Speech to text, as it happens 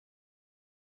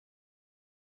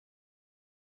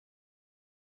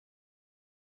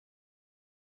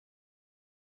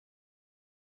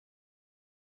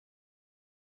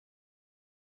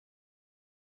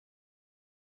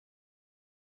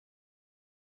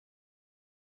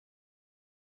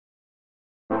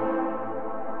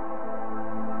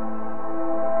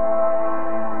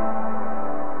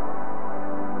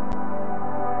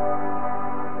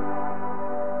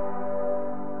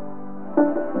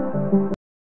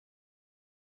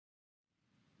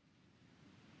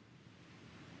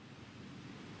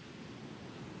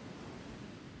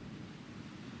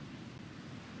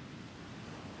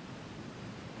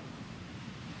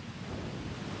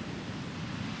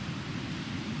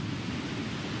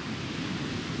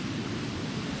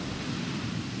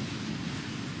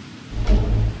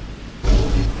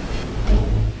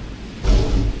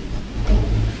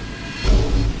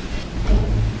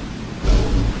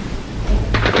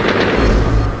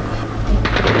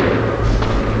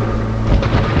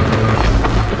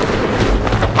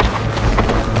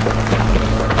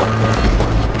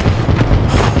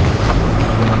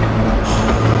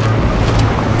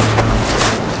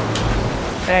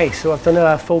Okay, so I've done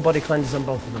a full body cleanse on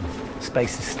both of them.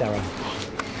 Space is sterile.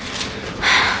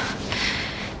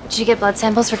 Did you get blood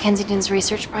samples for Kensington's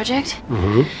research project?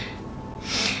 Mm-hmm.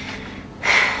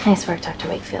 Nice work, Dr.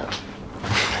 Wakefield.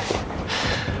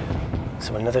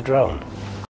 So another drone.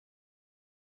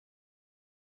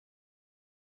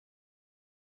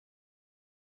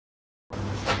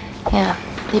 Yeah,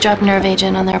 they dropped nerve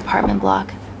agent on their apartment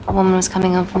block. A woman was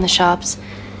coming home from the shops.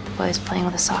 The boy was playing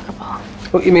with a soccer ball.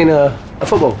 What, you mean a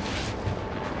football?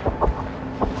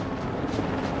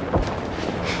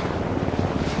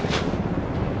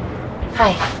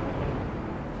 Hi.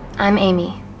 I'm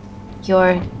Amy.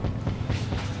 You're...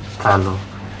 Talo.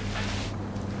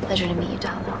 Pleasure to meet you,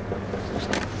 Talo.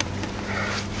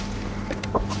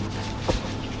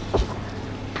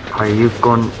 Are you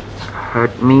gonna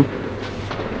hurt me?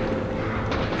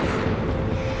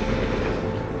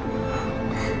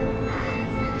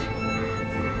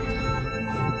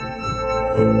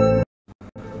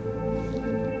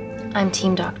 I'm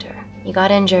team doctor. You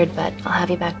got injured, but I'll have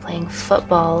you back playing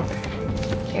football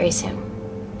very soon.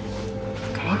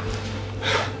 Okay?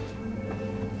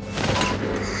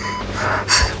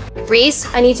 Reese,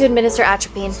 I need to administer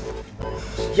atropine.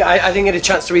 Yeah, I didn't get a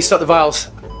chance to restock the vials.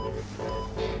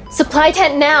 Supply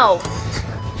tent now!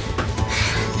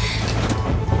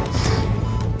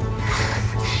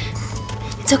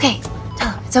 It's okay.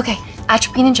 Tell him, it's okay.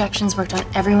 Atropine injections worked on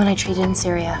everyone I treated in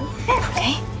Syria.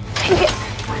 Okay?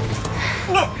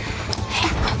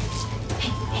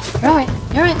 You're all right.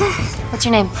 You're all right. What's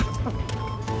your name?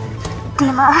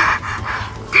 Dima,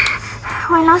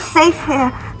 we're not safe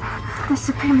here. The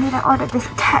Supreme Leader ordered this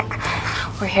attack.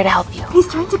 We're here to help you. He's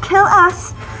trying to kill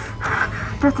us.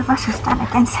 Both of us will stand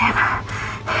against him.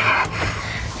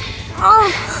 Oh,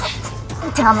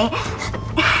 tell me,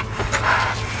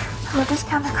 will this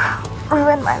chemical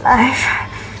ruin my life?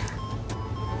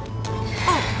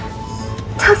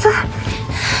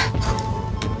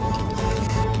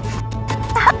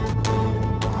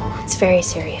 It's very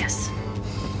serious.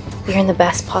 You're in the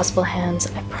best possible hands,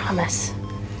 I promise.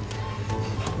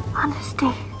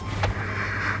 Honesty.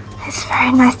 It's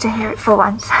very nice to hear it for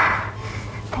once.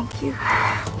 Thank you.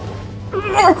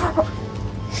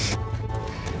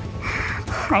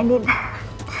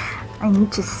 I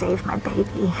need to save my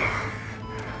baby.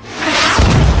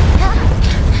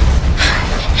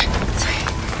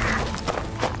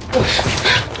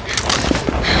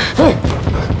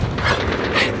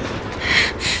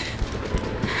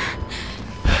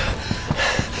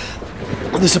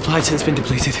 The supply tent's been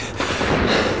depleted.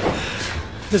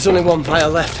 There's only one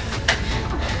vial left.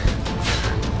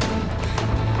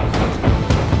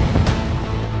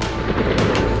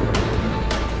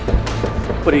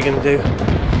 What are you gonna do?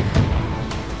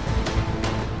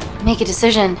 Make a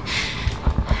decision.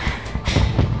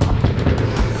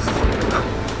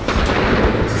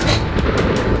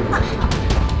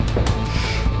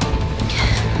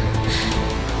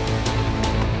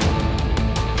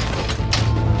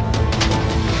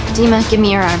 Dima, give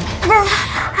me your arm.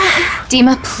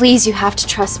 Dima, please, you have to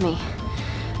trust me.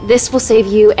 This will save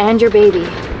you and your baby.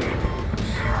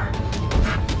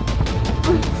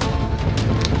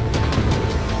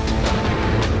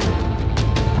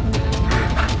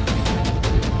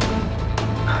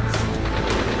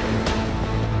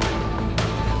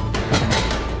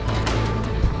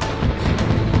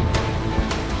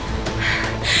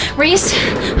 Reese,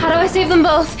 how do I save them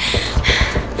both?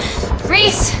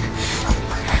 Reese!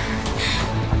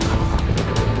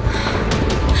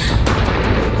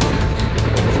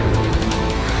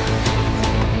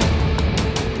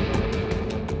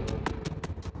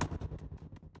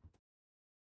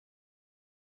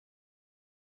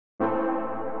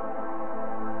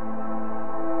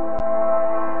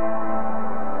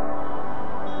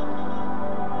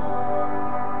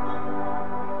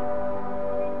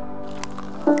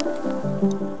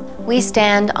 We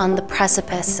stand on the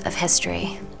precipice of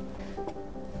history.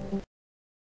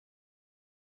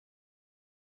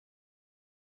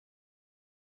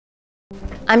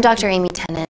 I'm Dr. Amy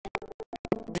Tenant,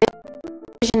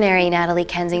 visionary Natalie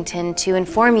Kensington, to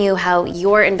inform you how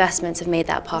your investments have made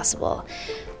that possible.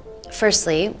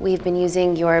 Firstly, we've been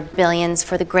using your billions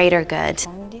for the greater good.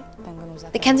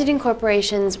 The Kensington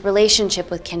Corporation's relationship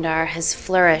with Kindar has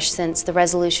flourished since the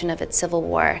resolution of its civil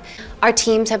war. Our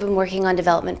teams have been working on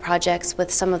development projects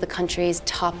with some of the country's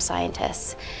top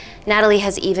scientists. Natalie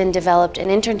has even developed an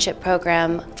internship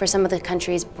program for some of the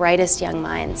country's brightest young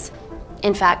minds.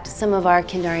 In fact, some of our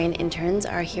Kindarian interns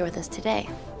are here with us today.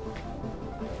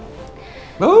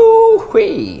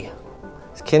 Oh-wee!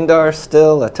 Is Kindar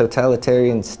still a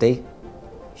totalitarian state?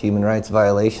 Human rights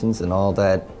violations and all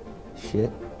that shit?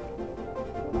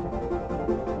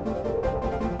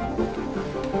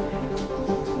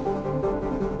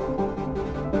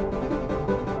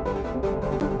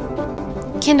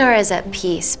 Kindar is at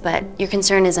peace, but your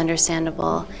concern is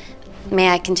understandable. May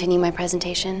I continue my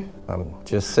presentation? I'm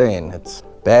just saying, it's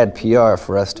bad PR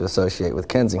for us to associate with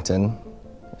Kensington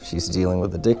if she's dealing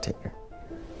with a dictator.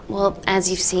 Well, as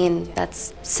you've seen,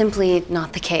 that's simply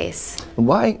not the case.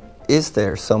 Why is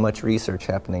there so much research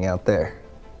happening out there?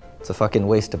 It's a fucking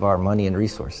waste of our money and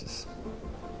resources.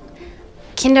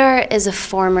 Kindar is a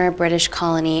former British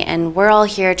colony, and we're all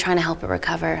here trying to help it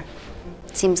recover.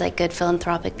 Seems like good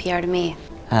philanthropic PR to me.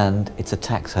 And it's a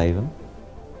tax haven.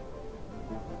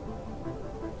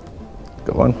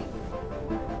 Go on.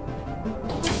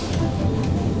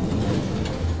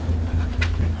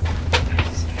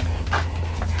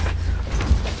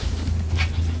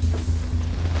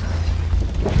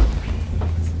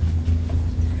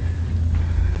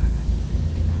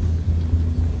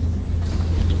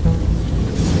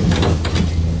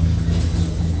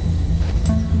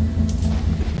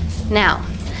 Now,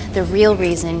 the real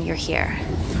reason you're here.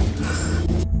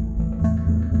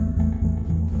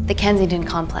 The Kensington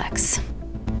complex.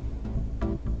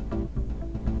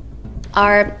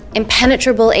 Our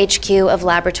impenetrable HQ of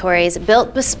laboratories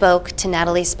built bespoke to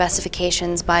Natalie's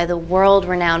specifications by the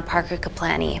world-renowned Parker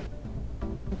Kaplani.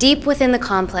 Deep within the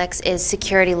complex is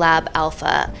Security Lab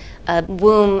Alpha, a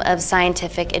womb of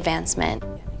scientific advancement.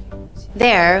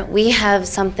 There, we have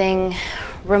something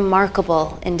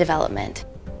remarkable in development.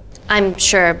 I'm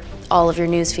sure all of your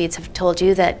news feeds have told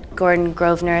you that Gordon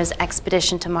Grosvenor's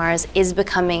expedition to Mars is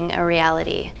becoming a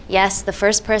reality. Yes, the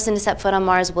first person to set foot on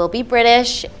Mars will be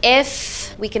British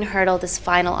if we can hurdle this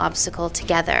final obstacle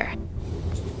together.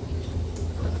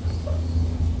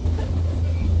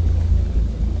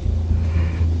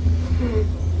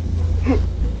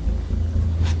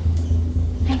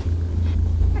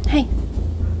 Hey.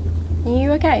 Are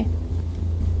you okay?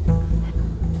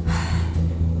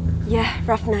 Yeah,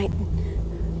 rough night.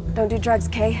 Don't do drugs,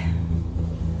 Kay?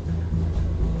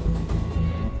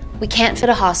 We can't fit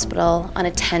a hospital on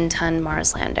a 10-ton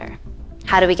Mars lander.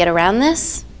 How do we get around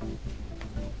this?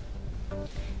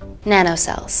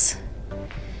 Nanocells.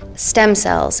 Stem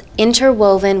cells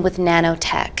interwoven with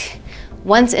nanotech.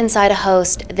 Once inside a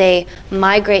host, they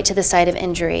migrate to the site of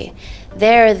injury.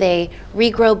 There, they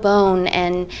regrow bone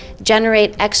and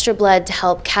generate extra blood to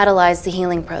help catalyze the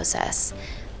healing process.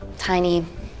 Tiny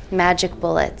magic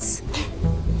bullets.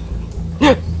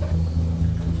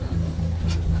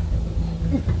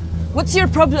 What's your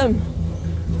problem?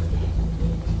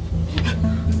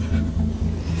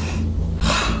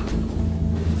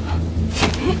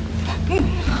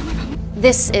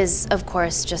 This is, of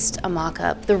course, just a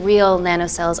mock-up. The real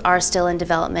nanocells are still in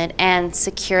development and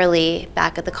securely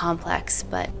back at the complex,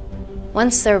 but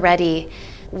once they're ready,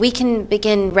 we can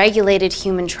begin regulated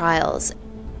human trials.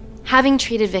 Having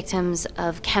treated victims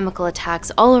of chemical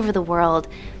attacks all over the world,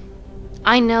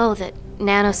 I know that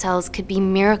nanocells could be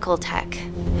miracle tech.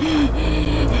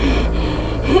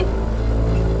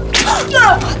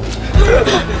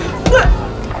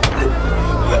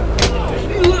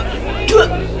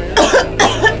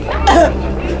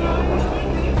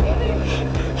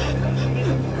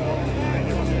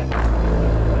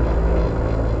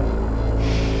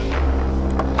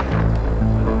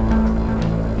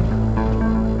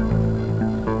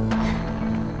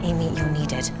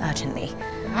 Urgently.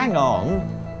 Hang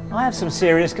on. I have some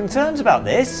serious concerns about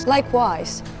this.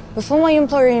 Likewise. Before my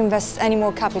employer invests any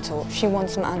more capital, she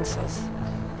wants some answers.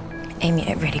 Amy,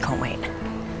 it really can't wait.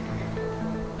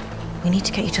 We need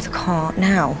to get you to the car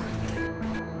now.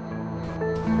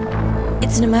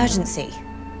 It's an emergency.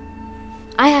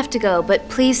 I have to go, but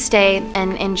please stay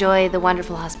and enjoy the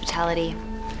wonderful hospitality.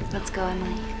 Let's go,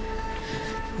 Emily.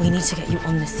 We need to get you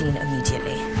on the scene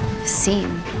immediately.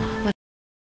 Scene?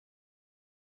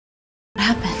 What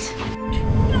happened?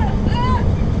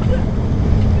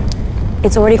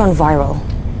 It's already gone viral.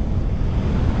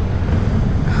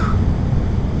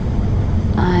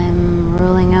 I'm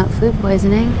ruling out food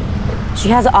poisoning. She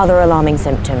has other alarming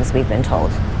symptoms, we've been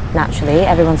told. Naturally,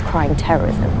 everyone's crying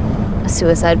terrorism. A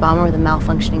suicide bomber with a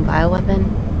malfunctioning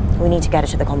bioweapon? We need to get her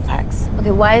to the complex.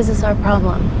 Okay, why is this our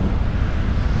problem?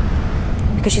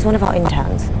 Because she's one of our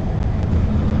interns.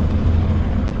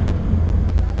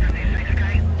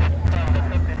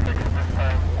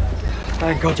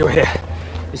 Thank God you're here.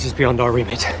 This is beyond our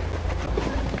remit.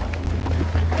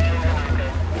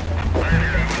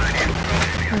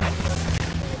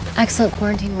 Excellent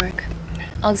quarantine work.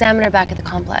 I'll examine her back at the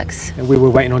complex. We were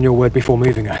waiting on your word before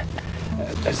moving her.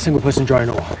 A single-person drone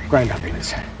or ground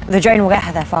ambulance. The drone will get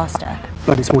her there faster.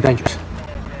 But it's more dangerous.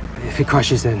 If it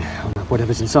crashes, then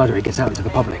whatever's inside her, it gets out into the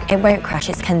public. It won't crash,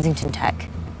 it's Kensington tech.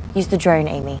 Use the drone,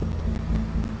 Amy.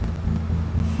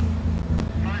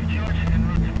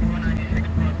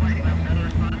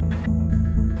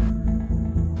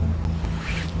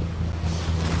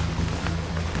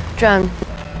 Drone,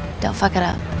 don't fuck it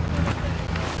up.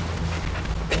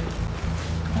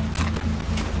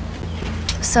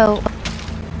 So,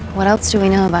 what else do we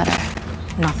know about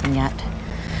her? Nothing yet.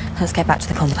 Let's get back to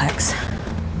the complex.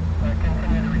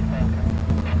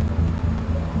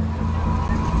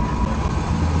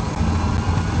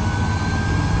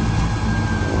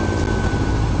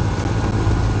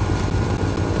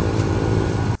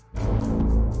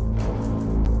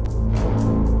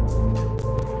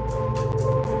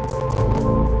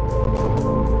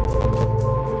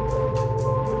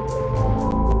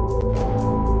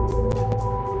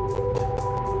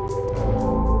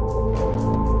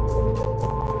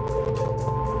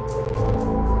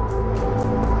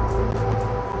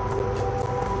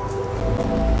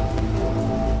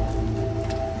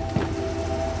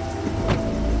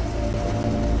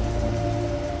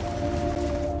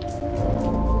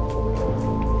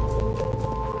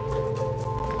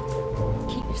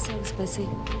 Busy.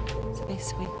 It's the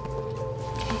best way.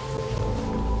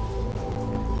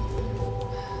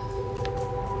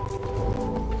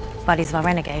 Bodies of a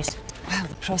renegade. Well,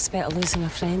 the prospect of losing a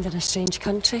friend in a strange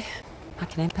country, I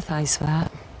can empathise with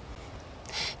that.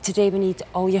 Today we need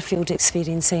all your field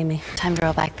experience, Amy. Time to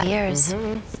roll back the years.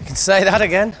 You can say that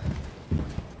again.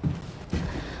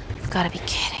 You've got to be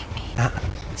kidding me.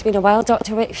 It's been a while,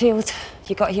 Dr. Wakefield.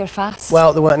 You got here fast.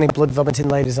 Well, there weren't any blood-vomiting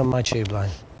ladies on my tube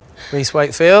line. Reese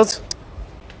Wakefield.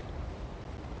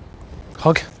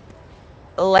 Hug.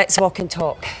 Let's walk and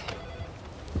talk.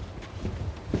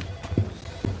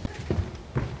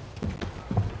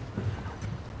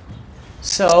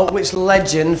 So, which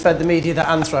legend fed the media that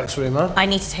anthrax rumour? I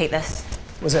need to take this.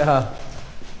 Was it her?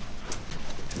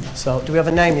 So, do we have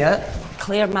a name yet?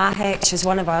 Claire Mahek, she's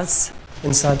one of us.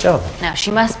 Inside job. No, she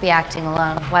must be acting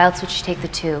alone. Why else would she take the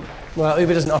tube? Well,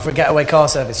 Uber doesn't offer a getaway car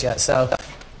service yet, so...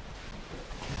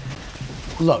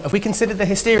 Look, have we considered the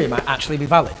hysteria might actually be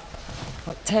valid?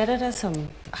 What, terrorism?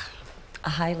 I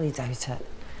highly doubt it.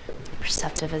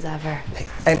 Perceptive as ever. Hey,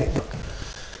 Amy, look.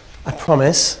 I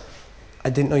promise I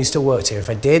didn't know you still worked here.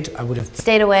 If I did, I would have...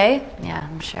 Stayed away? Yeah,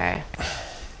 I'm sure.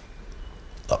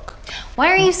 Look. Why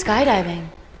are you skydiving?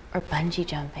 Or bungee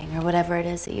jumping, or whatever it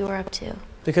is that you were up to?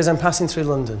 Because I'm passing through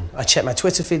London. I checked my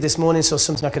Twitter feed this morning, saw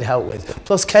something I could help with.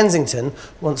 Plus, Kensington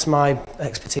wants my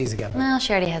expertise again. Well,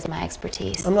 she already has my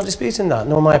expertise. I'm not disputing that,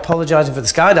 nor am I apologising for the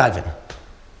skydiving.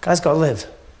 Guy's got to live.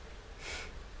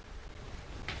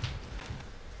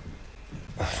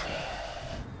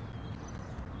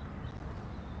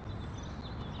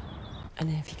 And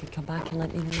if you could come back and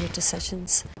let me know your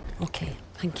decisions. Okay,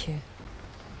 thank you.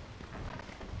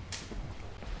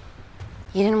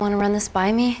 You didn't want to run this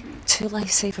by me? 2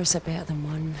 lifesavers are better than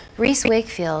 1. Reese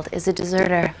Wakefield is a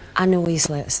deserter. I know he's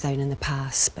let us down in the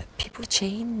past, but people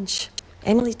change.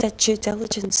 Emily did due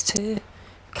diligence too.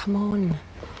 Come on.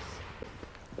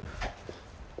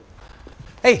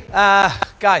 Hey,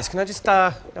 guys, can I just,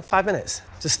 have 5 minutes?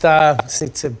 Just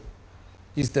need to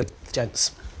use the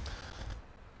gents.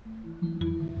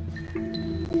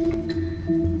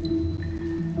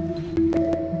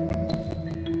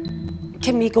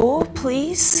 Can we go,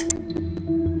 please?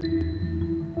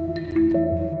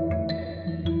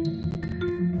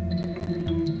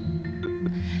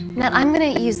 Nat, I'm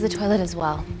gonna use the toilet as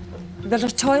well. There are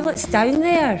toilets down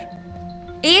there.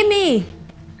 Amy!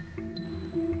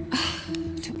 I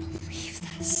don't believe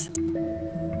this.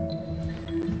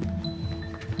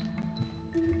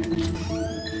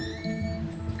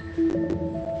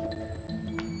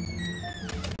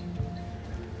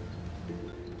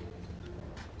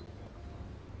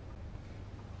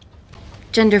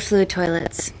 Gender fluid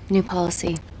toilets, new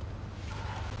policy.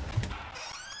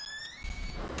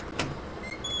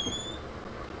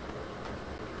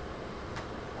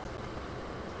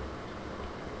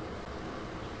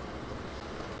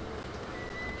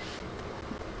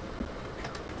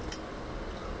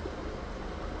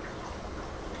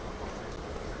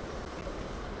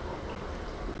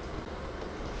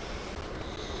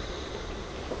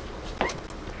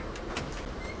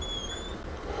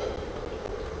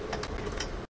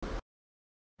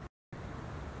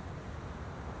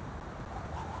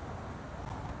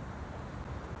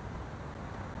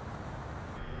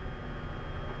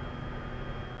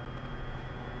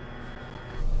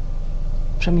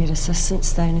 From your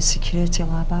assistants down in Security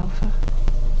Lab Alpha.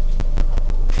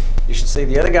 You should see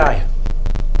the other guy.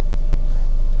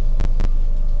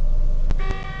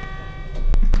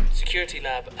 Security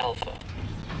Lab Alpha.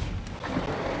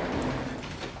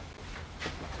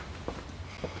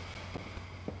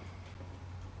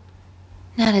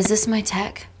 Nat, is this my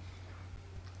tech?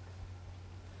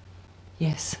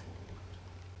 Yes.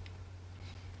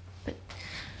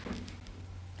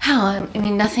 How? No, I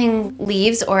mean, nothing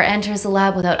leaves or enters the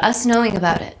lab without us knowing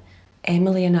about it.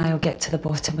 Emily and I will get to the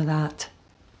bottom of that.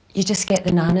 You just get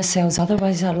the nanocells,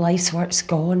 otherwise our life's work's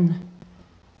gone.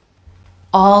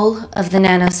 All of the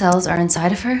nanocells are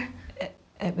inside of her?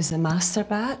 It was the master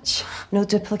batch. No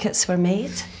duplicates were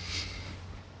made.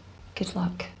 Good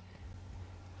luck.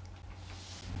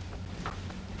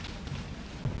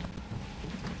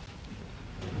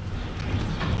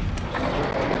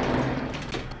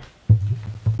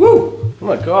 Woo! Oh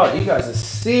my god, you guys are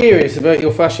serious about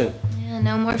your fashion. Yeah,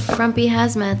 no more frumpy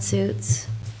hazmat suits.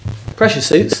 Pressure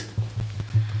suits?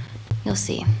 You'll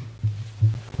see.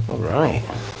 All right.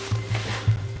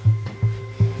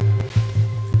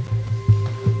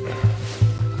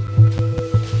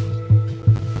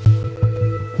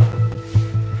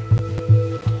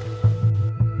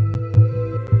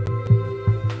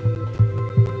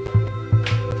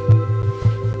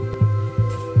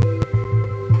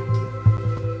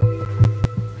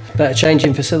 Better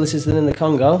changing facilities than in the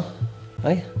Congo,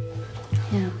 eh?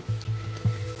 Yeah.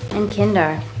 And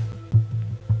Kindar.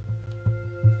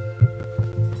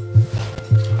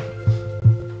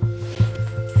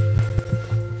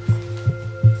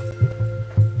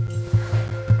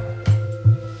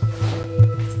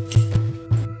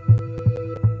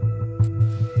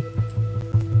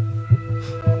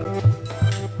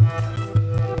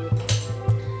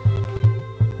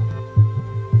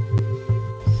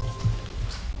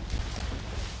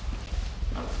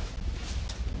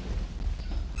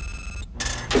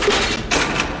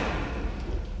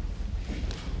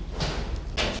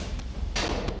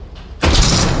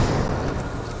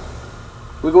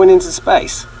 We're going into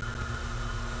space.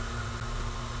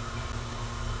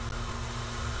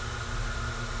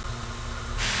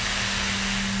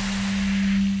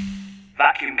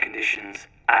 Vacuum conditions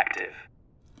active.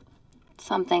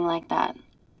 Something like that.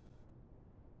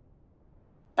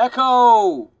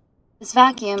 Echo! This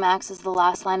vacuum acts as the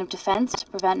last line of defense to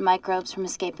prevent microbes from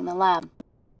escaping the lab.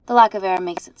 The lack of air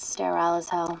makes it sterile as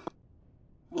hell.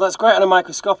 Well, that's great on a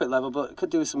microscopic level, but it could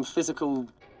do with some physical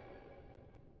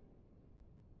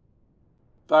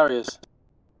barriers.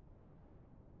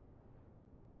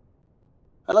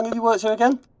 How long have you worked here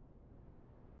again?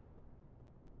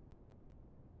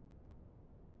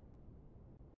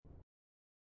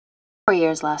 Four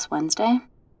years last Wednesday.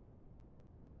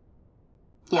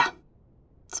 Yeah,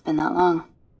 it's been that long.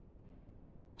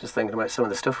 Just thinking about some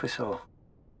of the stuff we saw.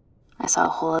 I saw a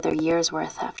whole other year's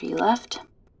worth after you left.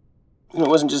 You know, it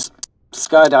wasn't just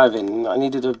skydiving. I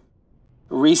needed a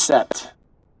reset.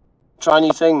 Try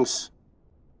new things.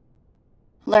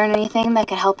 Learn anything that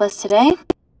could help us today?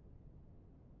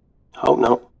 Hope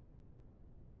not.